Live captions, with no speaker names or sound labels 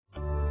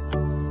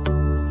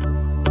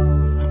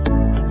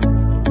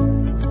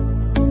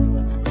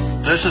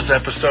This is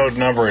episode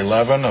number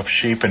 11 of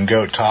Sheep and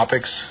Goat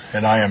Topics,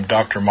 and I am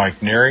Dr. Mike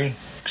Neary,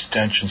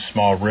 Extension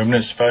Small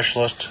Ruminant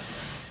Specialist,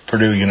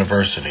 Purdue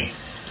University.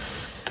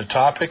 The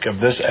topic of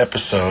this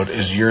episode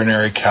is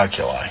urinary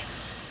calculi.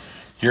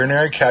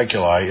 Urinary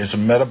calculi is a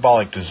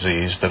metabolic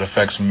disease that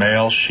affects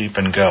male sheep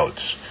and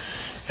goats.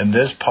 In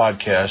this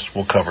podcast,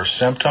 we'll cover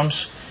symptoms,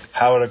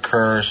 how it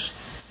occurs,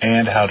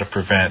 and how to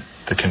prevent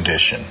the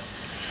condition.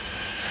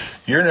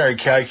 Urinary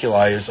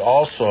calculi is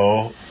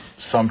also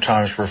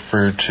sometimes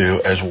referred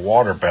to as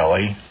water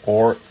belly,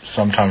 or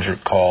sometimes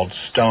called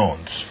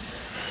stones.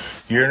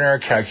 Urinary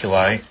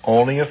calculi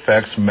only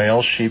affects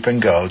male sheep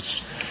and goats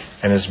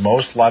and is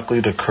most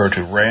likely to occur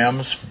to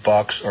rams,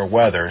 bucks, or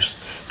wethers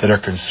that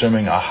are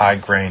consuming a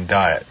high-grain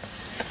diet.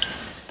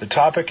 The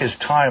topic is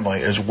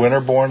timely as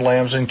winter-born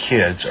lambs and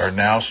kids are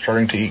now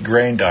starting to eat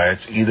grain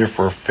diets either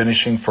for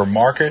finishing for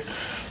market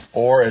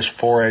or as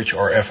 4-H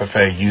or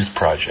FFA youth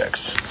projects.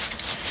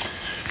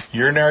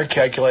 Urinary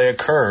calculi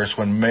occurs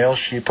when male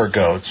sheep or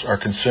goats are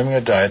consuming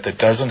a diet that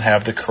doesn't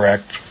have the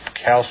correct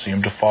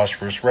calcium to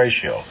phosphorus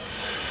ratio.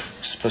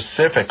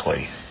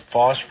 Specifically,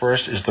 phosphorus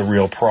is the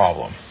real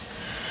problem.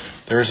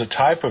 There is a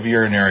type of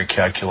urinary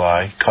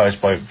calculi caused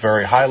by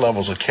very high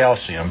levels of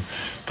calcium,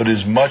 but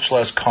is much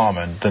less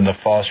common than the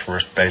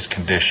phosphorus-based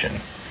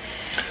condition.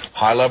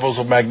 High levels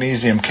of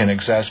magnesium can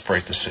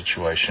exacerbate the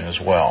situation as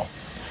well.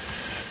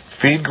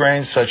 Feed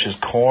grains such as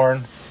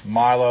corn,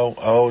 milo,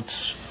 oats,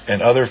 and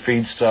other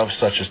feedstuffs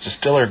such as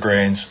distiller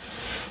grains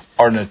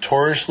are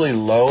notoriously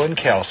low in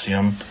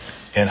calcium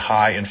and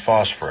high in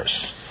phosphorus.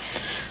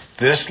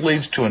 This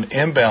leads to an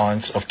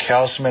imbalance of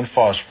calcium and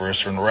phosphorus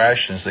when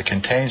rations that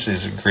contain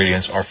these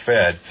ingredients are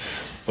fed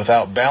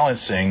without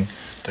balancing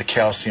the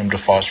calcium to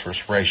phosphorus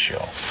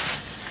ratio.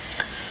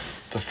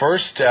 The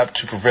first step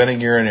to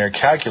preventing urinary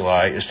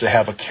calculi is to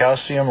have a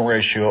calcium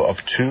ratio of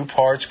 2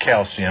 parts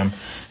calcium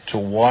to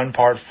 1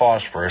 part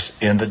phosphorus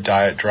in the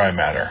diet dry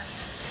matter.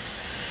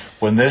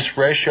 When this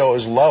ratio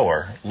is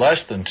lower, less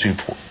than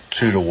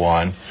 2 to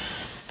 1,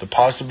 the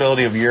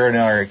possibility of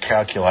urinary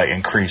calculi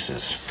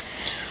increases.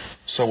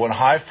 So when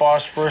high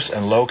phosphorus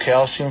and low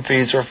calcium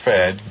feeds are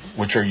fed,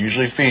 which are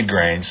usually feed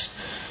grains,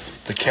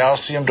 the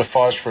calcium to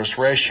phosphorus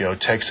ratio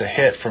takes a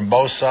hit from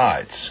both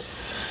sides.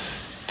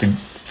 The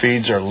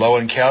feeds are low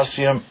in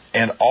calcium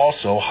and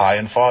also high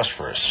in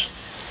phosphorus.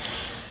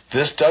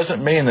 This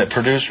doesn't mean that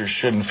producers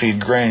shouldn't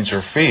feed grains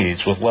or feeds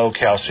with low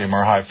calcium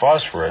or high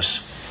phosphorus.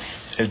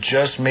 It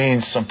just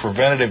means some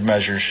preventative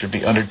measures should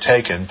be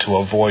undertaken to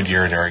avoid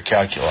urinary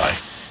calculi.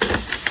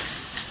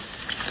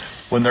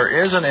 When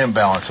there is an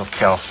imbalance of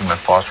calcium and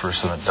phosphorus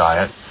in the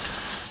diet,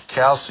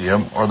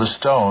 calcium, or the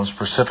stones,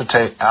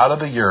 precipitate out of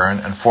the urine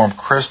and form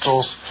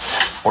crystals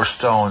or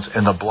stones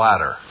in the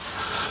bladder.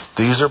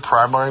 These are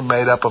primarily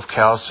made up of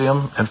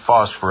calcium and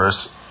phosphorus,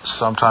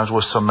 sometimes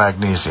with some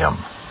magnesium.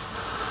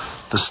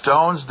 The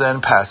stones then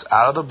pass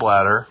out of the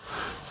bladder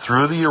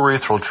through the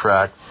urethral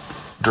tract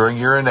during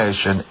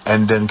urination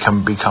and then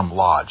can become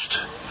lodged.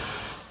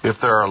 If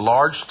there are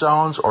large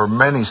stones or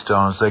many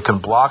stones, they can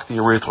block the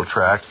urethral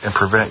tract and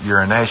prevent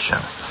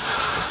urination.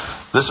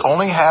 This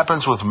only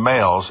happens with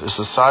males as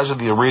the size of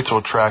the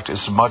urethral tract is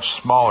much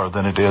smaller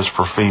than it is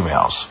for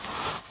females.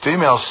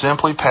 Females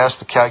simply pass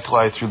the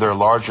calculi through their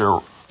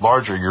larger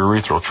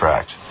urethral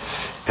tract.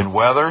 In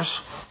wethers,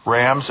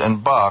 rams,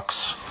 and bucks,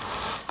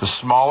 the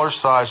smaller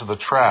size of the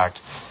tract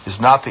is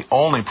not the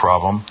only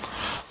problem.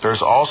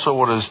 There's also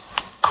what is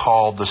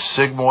called the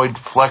sigmoid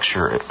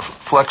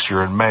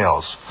flexure in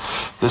males.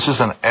 This is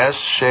an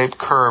S-shaped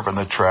curve in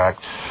the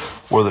tract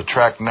where the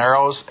tract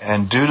narrows,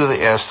 and due to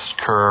the S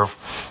curve,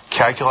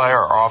 calculi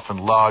are often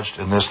lodged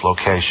in this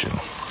location.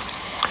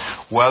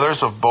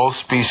 Wethers of both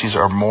species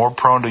are more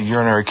prone to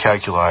urinary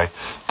calculi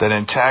than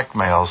intact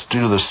males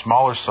due to the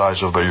smaller size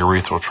of their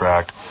urethral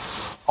tract,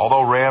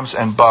 although rams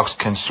and bucks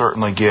can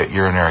certainly get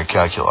urinary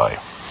calculi.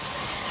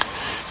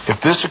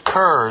 If this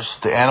occurs,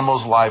 the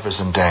animal's life is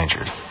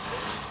endangered.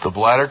 The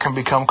bladder can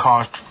become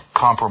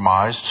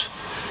compromised.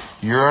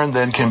 Urine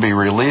then can be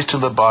released to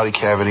the body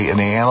cavity, and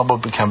the animal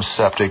becomes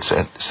septic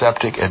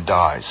and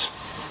dies.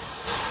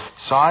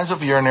 Signs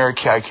of urinary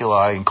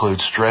calculi include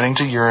straining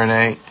to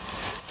urinate,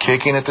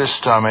 kicking at their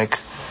stomach,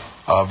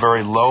 a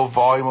very low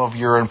volume of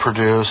urine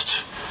produced.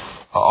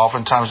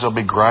 Oftentimes they'll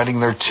be grinding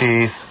their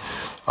teeth.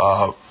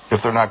 If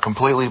they're not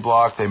completely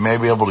blocked, they may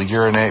be able to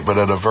urinate, but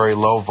at a very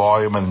low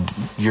volume, and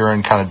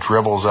urine kind of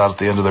dribbles out at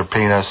the end of their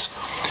penis.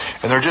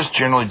 And they're just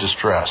generally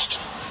distressed.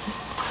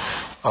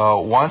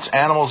 Once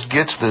animals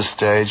get to this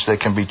stage, they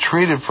can be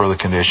treated for the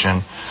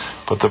condition,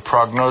 but the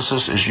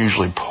prognosis is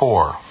usually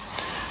poor.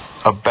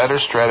 A better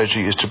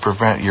strategy is to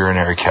prevent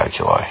urinary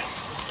calculi.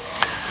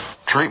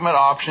 Treatment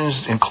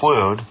options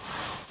include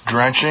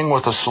drenching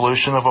with a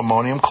solution of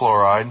ammonium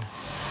chloride,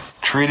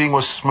 treating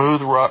with smooth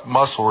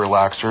muscle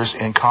relaxers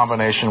in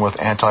combination with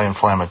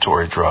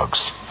anti-inflammatory drugs.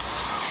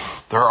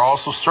 There are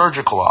also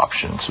surgical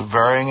options,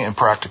 varying in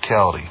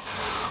practicality.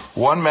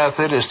 One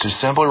method is to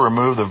simply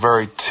remove the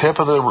very tip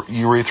of the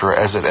urethra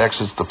as it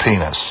exits the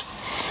penis.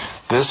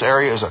 This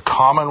area is a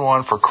common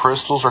one for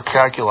crystals or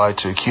calculi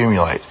to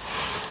accumulate.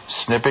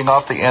 Snipping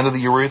off the end of the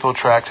urethral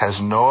tract has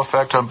no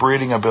effect on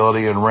breeding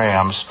ability in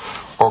rams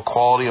or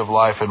quality of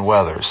life in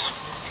wethers.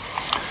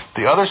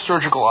 The other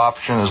surgical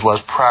option is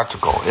less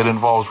practical. It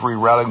involves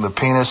rerouting the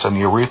penis and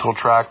urethral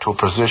tract to a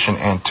position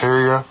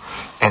anterior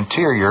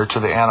to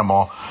the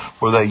animal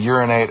where they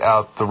urinate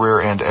out the rear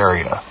end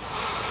area.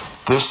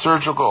 This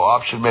surgical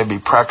option may be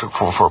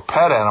practical for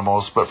pet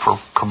animals, but for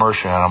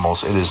commercial animals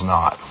it is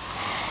not.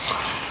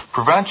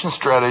 Prevention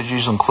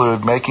strategies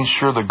include making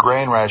sure the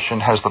grain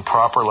ration has the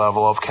proper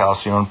level of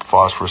calcium and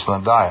phosphorus in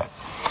the diet.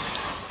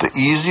 The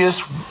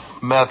easiest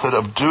method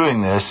of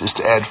doing this is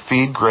to add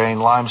feed grain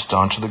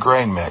limestone to the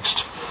grain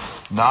mixed,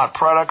 not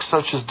products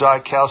such as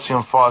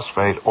dicalcium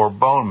phosphate or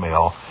bone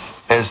meal,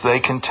 as they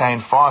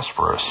contain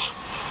phosphorus,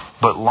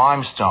 but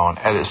limestone,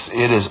 as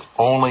it is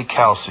only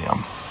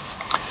calcium.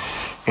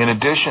 In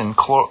addition,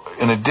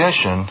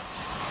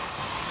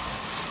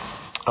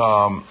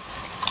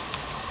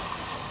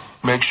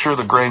 make sure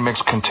the grain mix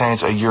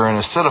contains a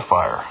urine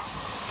acidifier.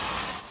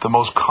 The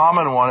most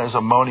common one is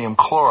ammonium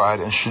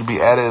chloride and should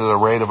be added at a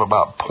rate of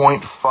about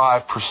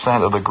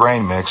 0.5% of the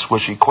grain mix,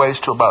 which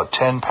equates to about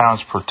 10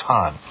 pounds per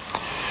ton.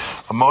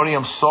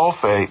 Ammonium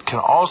sulfate can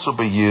also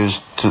be used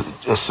to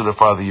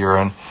acidify the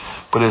urine,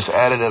 but is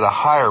added at a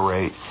higher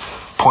rate,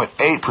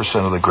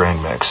 0.8% of the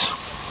grain mix.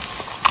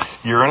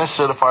 Urine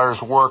acidifiers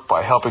work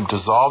by helping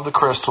dissolve the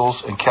crystals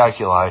and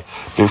calculi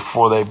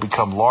before they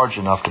become large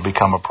enough to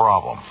become a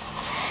problem.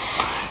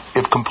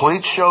 If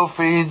complete show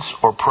feeds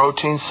or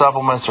protein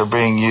supplements are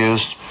being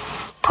used,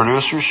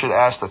 producers should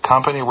ask the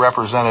company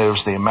representatives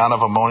the amount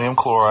of ammonium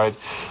chloride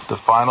the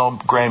final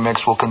grain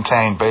mix will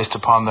contain based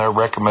upon their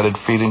recommended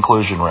feed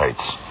inclusion rates.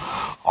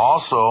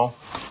 Also,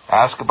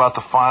 ask about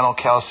the final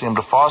calcium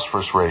to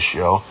phosphorus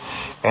ratio,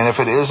 and if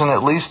it isn't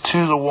at least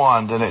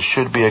 2-to-1, then it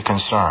should be a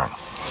concern.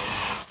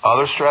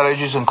 Other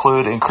strategies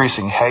include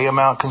increasing hay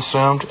amount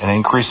consumed and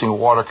increasing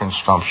water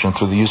consumption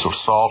through the use of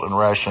salt and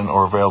ration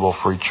or available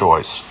free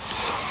choice.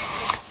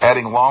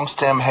 Adding long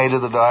stem hay to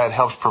the diet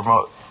helps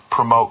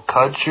promote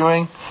cud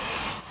chewing,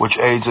 which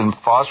aids in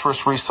phosphorus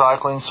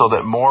recycling so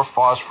that more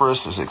phosphorus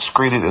is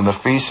excreted in the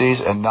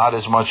feces and not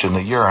as much in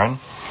the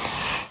urine.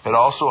 It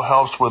also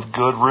helps with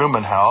good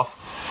rumen health.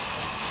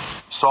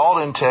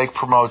 Salt intake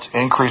promotes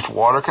increased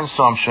water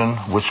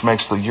consumption, which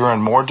makes the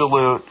urine more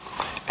dilute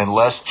and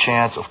less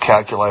chance of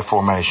calculi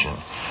formation.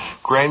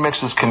 Grain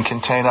mixes can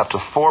contain up to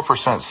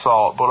 4%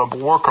 salt, but a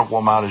workable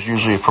amount is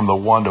usually from the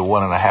 1 to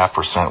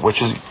 1.5%, which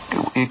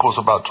equals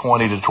about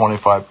 20 to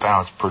 25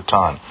 pounds per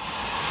ton.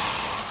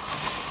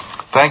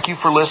 Thank you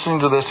for listening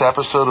to this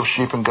episode of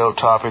Sheep and Goat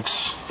Topics.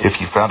 If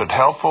you found it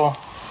helpful,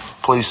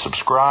 please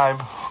subscribe,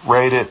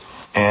 rate it,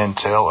 and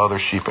tell other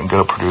sheep and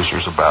goat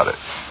producers about it.